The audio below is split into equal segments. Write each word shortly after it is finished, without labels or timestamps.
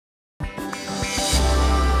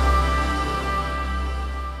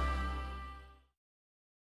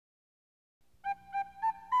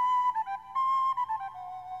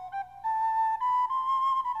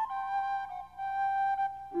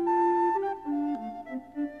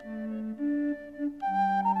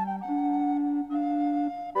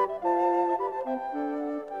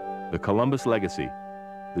The Columbus Legacy,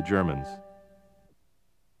 the Germans.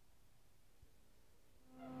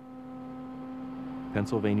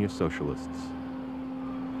 Pennsylvania Socialists.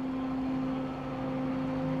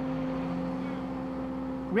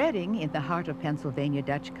 Reading, in the heart of Pennsylvania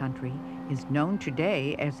Dutch country, is known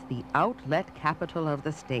today as the outlet capital of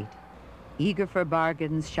the state. Eager for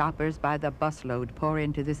bargains, shoppers by the busload pour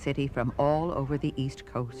into the city from all over the East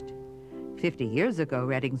Coast. 50 years ago,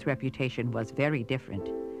 Reading's reputation was very different.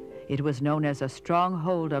 It was known as a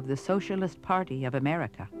stronghold of the Socialist Party of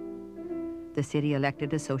America. The city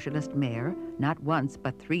elected a socialist mayor, not once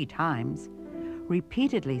but 3 times,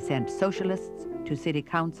 repeatedly sent socialists to city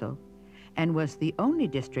council, and was the only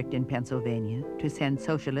district in Pennsylvania to send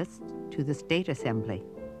socialists to the state assembly.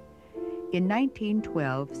 In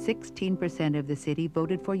 1912, 16% of the city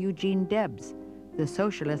voted for Eugene Debs, the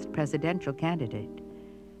socialist presidential candidate,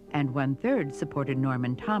 and 1/3 supported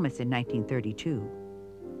Norman Thomas in 1932.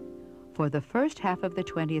 For the first half of the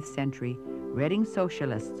 20th century, Reading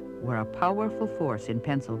socialists were a powerful force in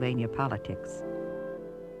Pennsylvania politics.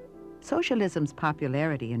 Socialism's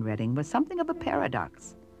popularity in Reading was something of a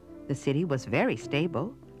paradox. The city was very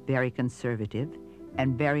stable, very conservative,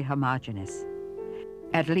 and very homogeneous.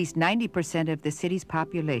 At least 90% of the city's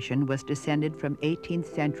population was descended from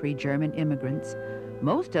 18th century German immigrants,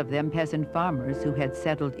 most of them peasant farmers who had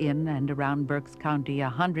settled in and around Berks County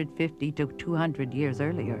 150 to 200 years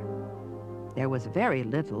earlier. There was very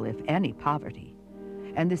little, if any, poverty,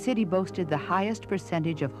 and the city boasted the highest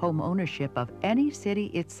percentage of home ownership of any city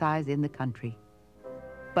its size in the country.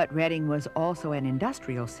 But Reading was also an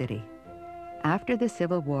industrial city. After the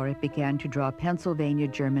Civil War, it began to draw Pennsylvania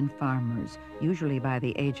German farmers, usually by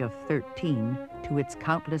the age of 13, to its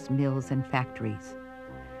countless mills and factories.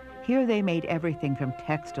 Here they made everything from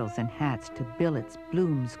textiles and hats to billets,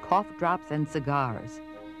 blooms, cough drops, and cigars.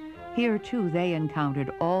 Here, too, they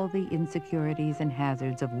encountered all the insecurities and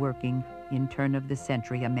hazards of working in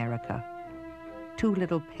turn-of-the-century America. Too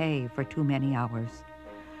little pay for too many hours.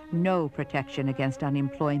 No protection against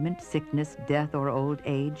unemployment, sickness, death, or old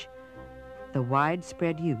age. The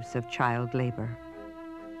widespread use of child labor.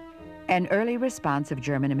 An early response of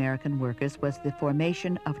German-American workers was the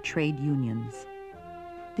formation of trade unions.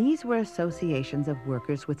 These were associations of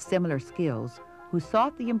workers with similar skills who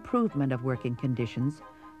sought the improvement of working conditions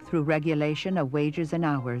through regulation of wages and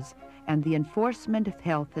hours and the enforcement of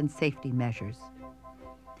health and safety measures.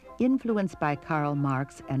 Influenced by Karl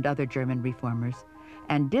Marx and other German reformers,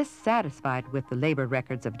 and dissatisfied with the labor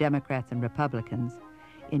records of Democrats and Republicans,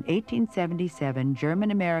 in 1877,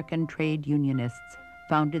 German-American trade unionists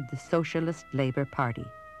founded the Socialist Labor Party.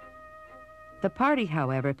 The party,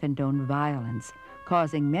 however, condoned violence,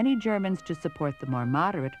 causing many Germans to support the more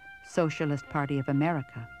moderate Socialist Party of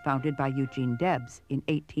America, founded by Eugene Debs in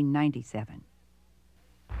 1897.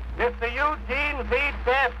 Mr. Eugene V.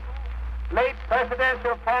 Debs, late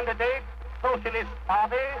presidential candidate, Socialist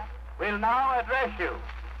Party, will now address you.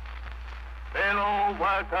 Fellow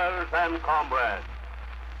workers and comrades,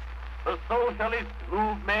 the socialist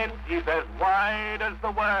movement is as wide as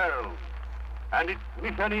the world, and its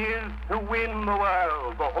mission is to win the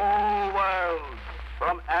world, the whole world,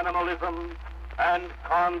 from animalism and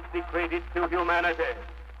consecrate it to humanity.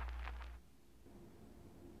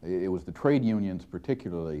 It was the trade unions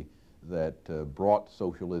particularly that brought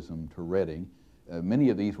socialism to Reading. Many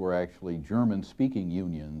of these were actually German-speaking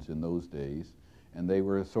unions in those days, and they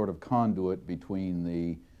were a sort of conduit between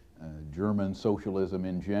the German socialism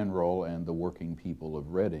in general and the working people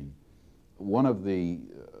of Reading. One of the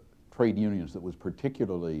trade unions that was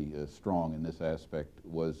particularly strong in this aspect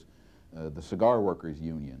was the Cigar Workers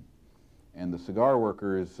Union. And the cigar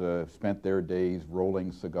workers spent their days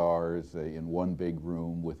rolling cigars in one big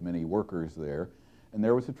room with many workers there. And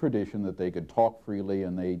there was a tradition that they could talk freely,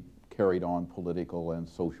 and they carried on political and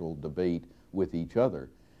social debate with each other.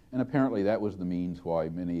 And apparently that was the means why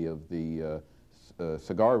many of the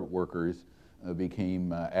cigar workers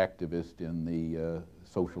became activists in the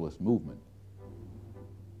socialist movement.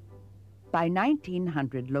 By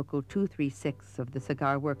 1900, Local 236 of the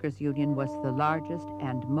Cigar Workers Union was the largest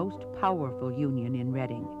and most powerful union in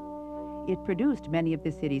Reading. It produced many of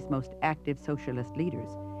the city's most active socialist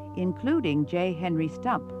leaders, including J. Henry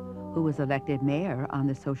Stump, who was elected mayor on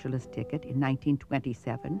the socialist ticket in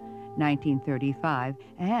 1927, 1935,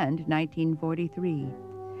 and 1943.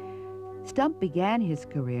 Stump began his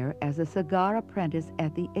career as a cigar apprentice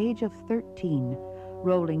at the age of 13,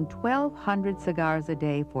 rolling 1,200 cigars a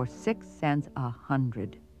day for 6 cents a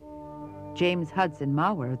hundred. James Hudson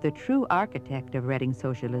Maurer, the true architect of Reading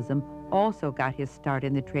socialism, also got his start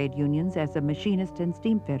in the trade unions as a machinist and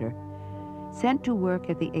steamfitter. Sent to work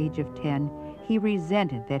at the age of 10, He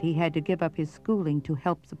resented that he had to give up his schooling to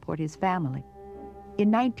help support his family. In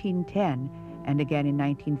 1910, and again in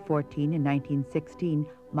 1914 and 1916,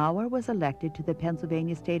 Maurer was elected to the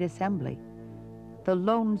Pennsylvania State Assembly. The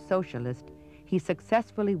lone socialist, he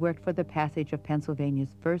successfully worked for the passage of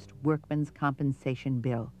Pennsylvania's first workmen's compensation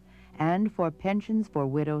bill and for pensions for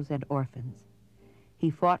widows and orphans. He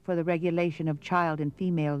fought for the regulation of child and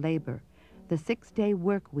female labor, the 6-day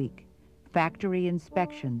work week, factory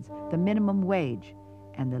inspections, the minimum wage,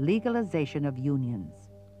 and the legalization of unions.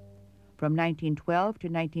 From 1912 to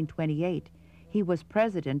 1928, he was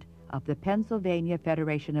president of the Pennsylvania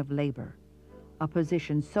Federation of Labor, a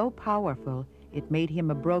position so powerful it made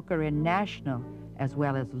him a broker in national as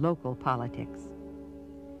well as local politics.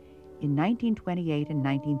 In 1928 and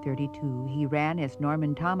 1932, he ran as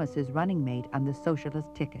Norman Thomas's running mate on the socialist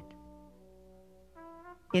ticket.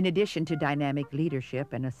 In addition to dynamic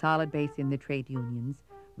leadership and a solid base in the trade unions,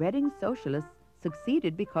 Reading's socialists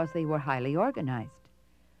succeeded because they were highly organized.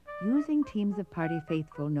 Using teams of party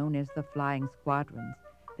faithful known as the Flying Squadrons,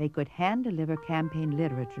 they could hand-deliver campaign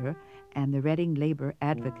literature and the Reading Labor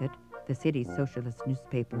Advocate, the city's socialist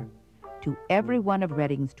newspaper, to every one of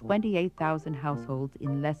Reading's 28,000 households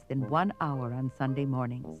in less than 1 hour on Sunday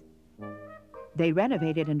mornings. They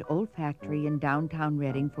renovated an old factory in downtown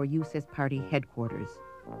Reading for use as party headquarters.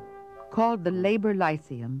 Called the Labor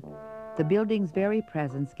Lyceum, the building's very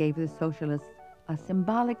presence gave the socialists a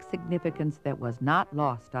symbolic significance that was not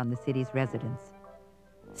lost on the city's residents.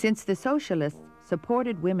 Since the socialists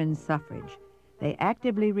supported women's suffrage, they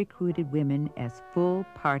actively recruited women as full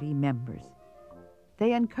party members.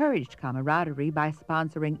 They encouraged camaraderie by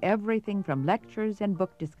sponsoring everything from lectures and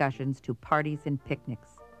book discussions to parties and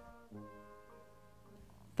picnics.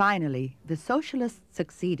 Finally, the socialists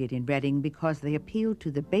succeeded in Reading because they appealed to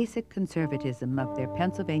the basic conservatism of their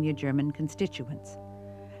Pennsylvania German constituents.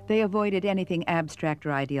 They avoided anything abstract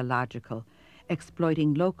or ideological,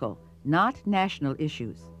 exploiting local, not national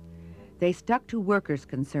issues. They stuck to workers'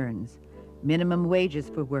 concerns, minimum wages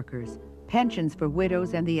for workers, pensions for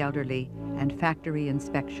widows and the elderly, and factory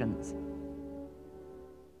inspections.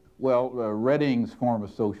 Well, Reading's form of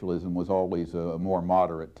socialism was always a more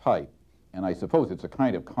moderate type, and I suppose it's a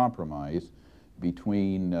kind of compromise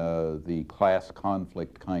between the class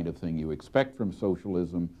conflict kind of thing you expect from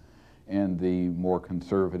socialism and the more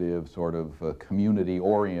conservative sort of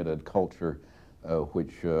community-oriented culture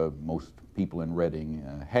which most people in Reading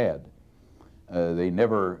had. They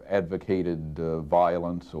never advocated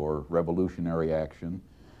violence or revolutionary action.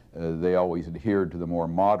 They always adhered to the more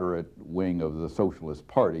moderate wing of the Socialist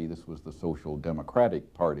Party. This was the Social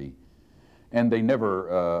Democratic Party. And they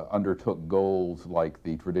never undertook goals like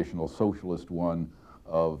the traditional socialist one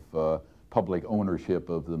of public ownership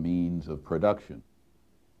of the means of production.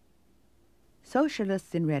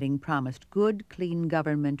 Socialists in Reading promised good, clean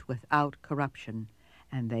government without corruption,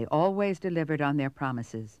 and they always delivered on their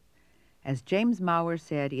promises. As James Maurer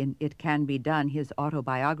said in It Can Be Done, his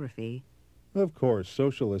autobiography, "Of course,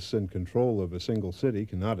 socialists in control of a single city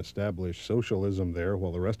cannot establish socialism there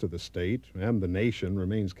while the rest of the state and the nation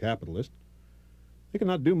remains capitalist. They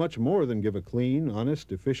cannot do much more than give a clean,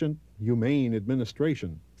 honest, efficient, humane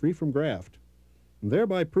administration, free from graft,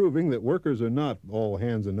 thereby proving that workers are not all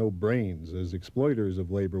hands and no brains, as exploiters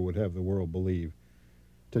of labor would have the world believe.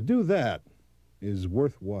 To do that is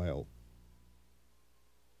worthwhile."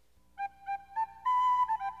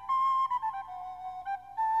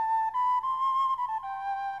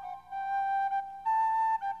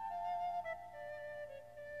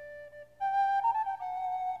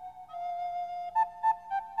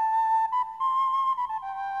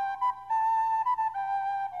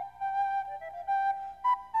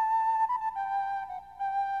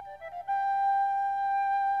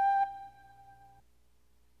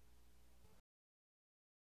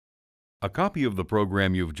 A copy of the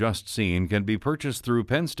program you've just seen can be purchased through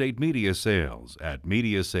Penn State Media Sales at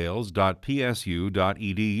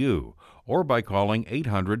mediasales.psu.edu or by calling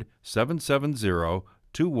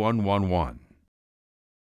 800-770-2111.